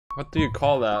What do you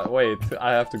call that? Wait,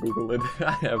 I have to Google it.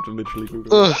 I have to literally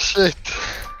Google it. Oh shit.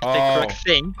 The correct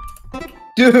thing.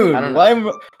 Dude,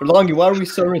 Longey, why are we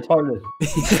so retarded?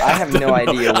 I have no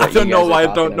idea what I don't you know guys why are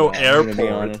I don't know talking about, I'm gonna be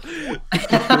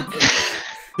airport.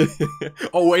 honest.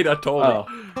 Oh wait, I told Oh.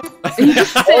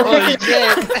 Holy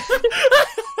shit.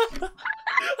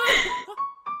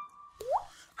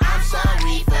 I'm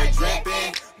sorry for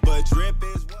dripping, but drip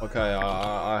is what Okay,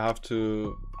 I have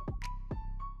to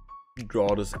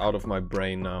draw this out of my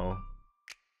brain now.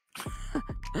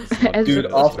 As Dude,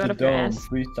 it off was the out of your dome, ass.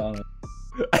 freestyle.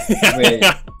 Wait.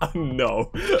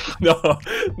 No,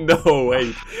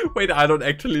 wait, I don't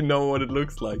actually know what it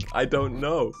looks like. I don't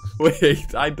know.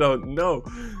 Wait, I don't know.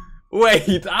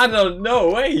 Wait, I don't know.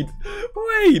 Wait.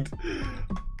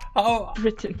 How?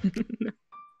 Britain.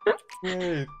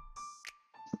 Wait.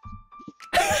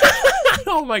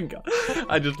 Oh my god,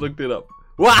 I just looked it up.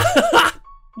 Wow,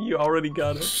 you already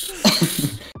got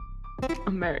it.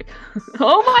 America.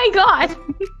 Oh my god!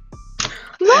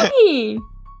 Longey!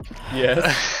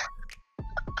 Yes.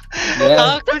 Yeah.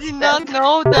 How could you not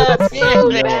know that? That's so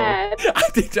bad.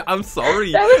 I'm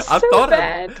sorry. That was so thought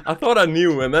bad. I thought I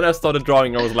knew, and then I started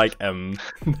drawing. I was like,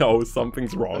 no,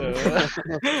 something's wrong. I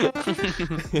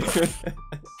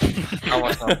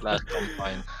was not last on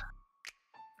fine.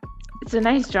 It's a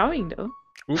nice drawing though.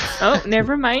 Oops. Oh,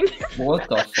 never mind. What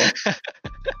the fuck?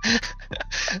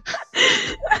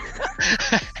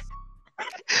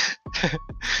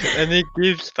 And he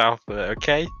gives stuff,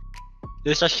 okay?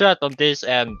 There's a shot on this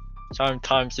and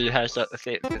sometimes he has a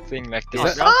thing like this.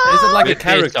 Is it like a With this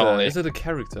character? only. Is it a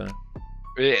character?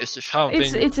 It's something.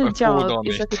 It's a with job. food on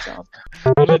It's it. like a job.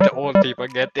 Only the old people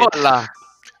get it. Hola.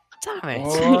 Damn it.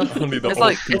 What? Only the It's old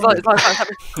like people.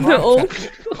 The old.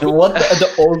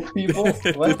 The old people?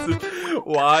 What?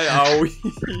 Why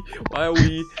are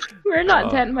we? We're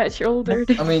not that much older.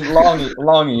 I mean,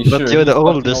 Longey, sure. But you're the fucking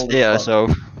oldest old here, as fuck.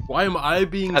 so Why am I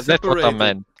being that's what I separated?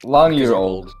 meant. Longey, you're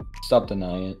old. Stop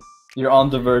denying it. You're on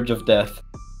the verge of death.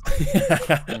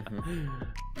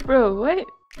 Bro, what?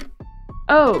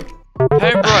 Oh,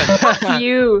 Hey, bro.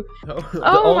 you. Oh,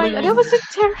 Oh my only god, that was a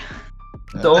terrible.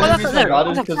 The only That's reason I got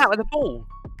it is a because cat with a ball.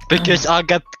 Because I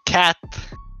got cat.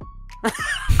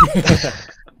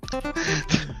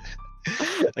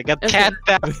 I got cat,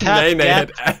 Neinei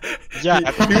cat. had- Yeah.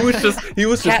 he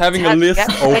was just Cat, having a cat, list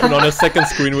cat. open on a second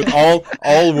screen with all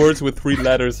words with 3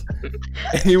 letters,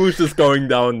 and he was just going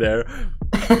down there.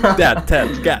 That,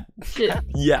 tat, cat, Shit.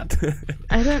 yet.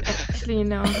 I don't actually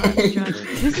know how to draw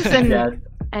this. This is an Yeah.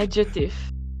 adjective.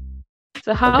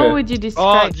 So how Okay. would you Oh,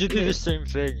 describe you did the this? same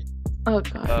thing. Oh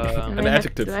god. An Am I have-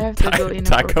 adjective. Do I have to go in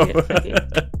Taco.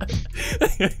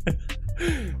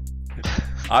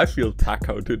 I feel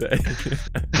taco today.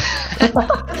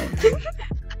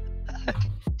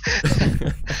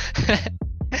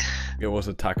 It was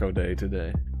a taco day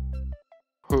today.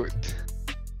 Hood.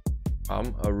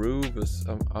 Aroused.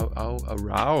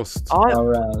 Aroused.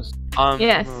 aroused.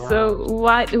 Yes, so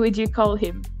what would you call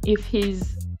him if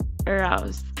he's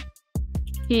aroused?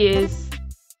 He is.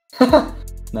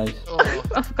 Nice. Oh,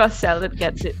 Of course, Salad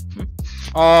gets it.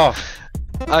 Oh,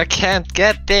 I can't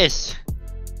get this.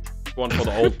 one for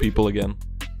the old people again.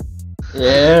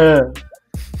 Yeah.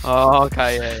 Oh,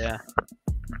 okay, yeah.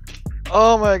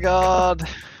 Oh my god.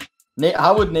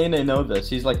 How would Neinei know this?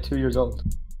 He's like 2 years old.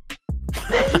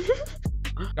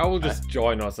 I will just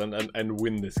join us and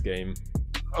win this game.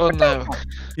 Oh no.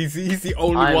 He's the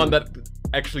only one that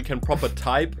actually can proper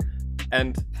type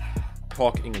and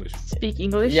talk English. Speak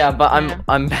English? Yeah, but Yeah.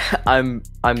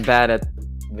 I'm bad at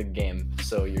the game,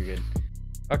 so you're good.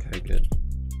 Okay, good.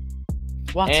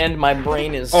 What? And my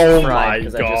brain is Oh fried my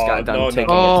because I just got god! done No, taking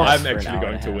no. a test I'm for an actually hour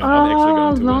going and a to win. half. I'm actually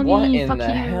going to win. Longey, What in fuck the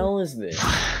you. hell is this?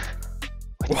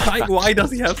 Why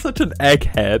does he have such an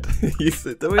egghead? He's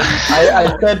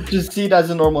I said just see it as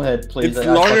a normal head, please. it's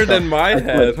I longer fucked than up. my I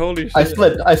head. slipped. Holy shit!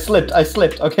 I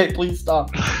slipped. Okay, please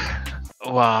stop.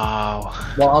 Wow.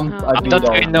 Well, I I do don't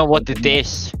know. even know what it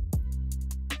is.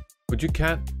 But you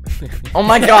can't. Oh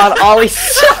my god, Ollie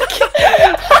suck!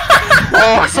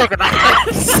 Oh, suck at that!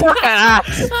 Suck at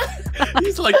that!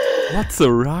 He's like, what's a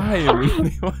rhyme?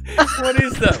 What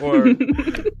is that word?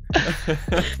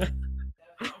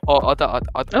 Oh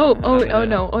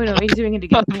Oh no, he's doing it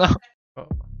again. No. Oh.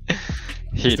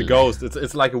 It's the ghost.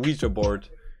 It's like a Ouija board.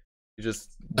 You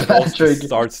just the Patrick. ghost just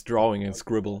starts drawing and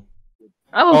scribble.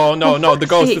 Oh, Oh no, the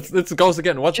ghost. sake. It's the ghost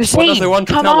again. What does Jazzine, it want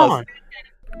to come tell on. us?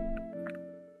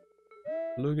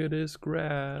 Look at this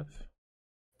graph.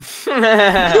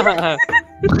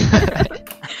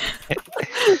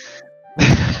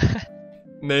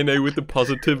 Neinei with the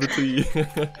positivity.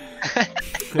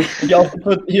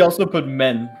 He also put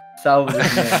men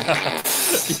Salvador's man.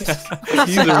 Yeah,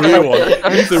 he's a real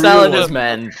one. He's a real Salad one.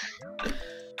 man.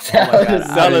 Salad,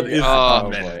 Salad is. Oh, Oh,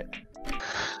 man.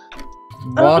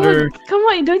 boy. Water. Oh, come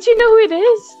on, don't you know who it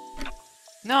is?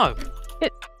 No.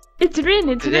 It's Rin,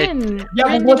 it's Is it- Rin. Yeah,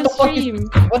 Rin but in what the the fuck is stream.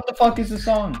 what the fuck is the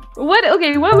song? What?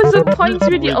 Okay, what was the point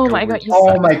with you? Oh my god, you Oh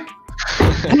suck. my.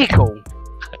 Pickle.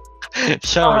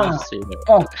 Show Ah. me see it.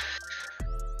 Oh.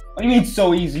 What do you mean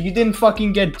so easy? You didn't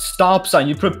fucking get stop sign.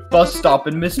 You put bus stop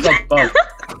and misspelled bus.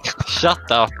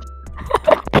 Shut up.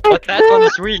 But that one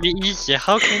is really easy.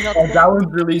 How can you Oh, not? that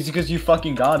one's really easy because you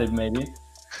fucking got it, maybe.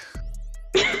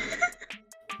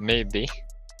 Maybe.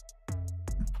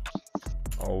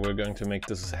 Oh, we're going to make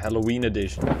this Halloween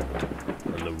edition.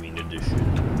 Halloween edition.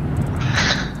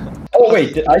 Oh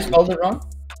wait, did I spell it wrong?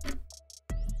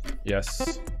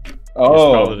 Yes.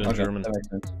 Oh, spelled it in okay, German. that makes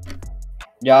sense.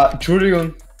 Yeah,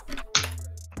 Entschuldigung.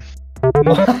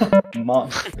 Mom,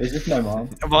 is this my mom?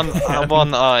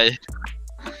 One eye.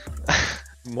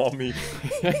 Mommy.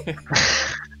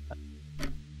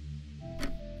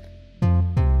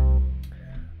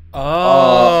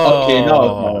 Oh. Okay,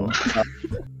 no.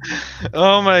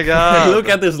 Oh my god. Look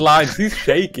at his lines. He's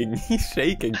shaking. He's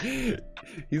shaking.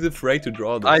 He's afraid to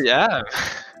draw this. I am.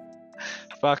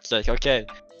 Fuck's sake, okay.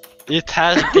 It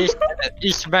has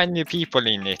this many people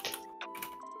in it.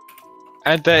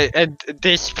 And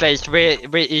this place, where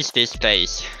is this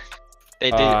place? They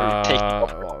take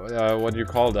what do you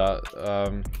call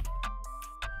that?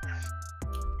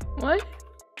 What?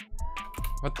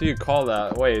 What do you call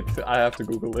that? Wait, I have to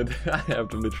Google it. I have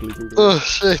to literally Google Oh it.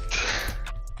 shit.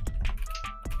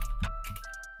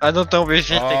 I don't know if it's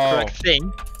the correct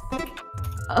thing.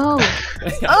 Oh.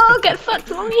 Oh, get fucked,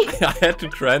 Longey. I had to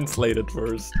translate it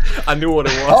first. I knew what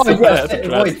it was. Oh and I had yes, to wait,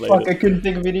 translate fuck, it. I couldn't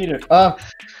think of it either.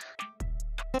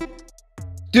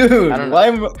 Dude, I don't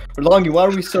know. Longey, why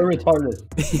are we so retarded?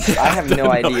 I have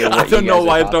no idea what I don't you know guys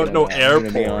why are I don't know talking about, I'm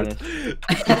gonna be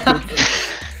airport.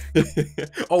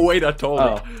 honest. Oh wait, I told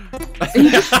Oh. her.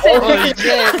 Holy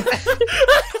shit.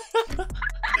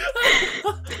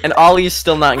 And Ollie's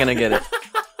still not gonna get it.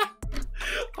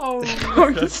 Oh.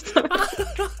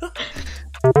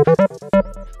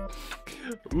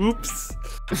 Oops.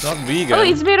 It's not vegan. Oh,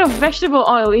 it's made of vegetable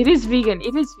oil. It is vegan.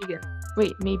 It is vegan.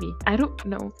 Wait, maybe. I don't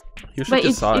know. You should But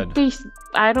decide. it tastes.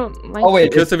 I don't like Oh, wait,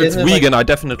 it. Because if it's Isn't it vegan, I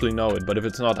definitely know it. But if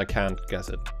it's not, I can't guess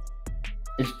it.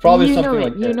 It's probably you something know it.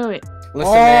 like You that. know it.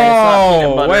 Listen, man, it's not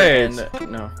peanut butter wait.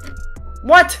 and no.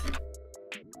 What?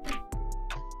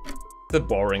 The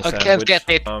boring I sandwich. can't get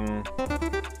it.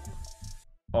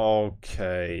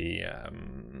 Okay.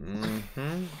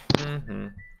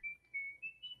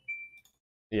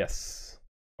 Yes.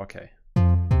 Okay.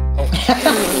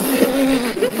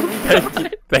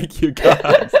 Thank you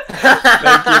guys.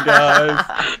 Thank you guys.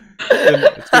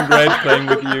 It's been great playing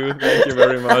with you. Thank you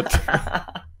very much.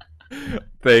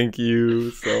 Thank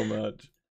you so much.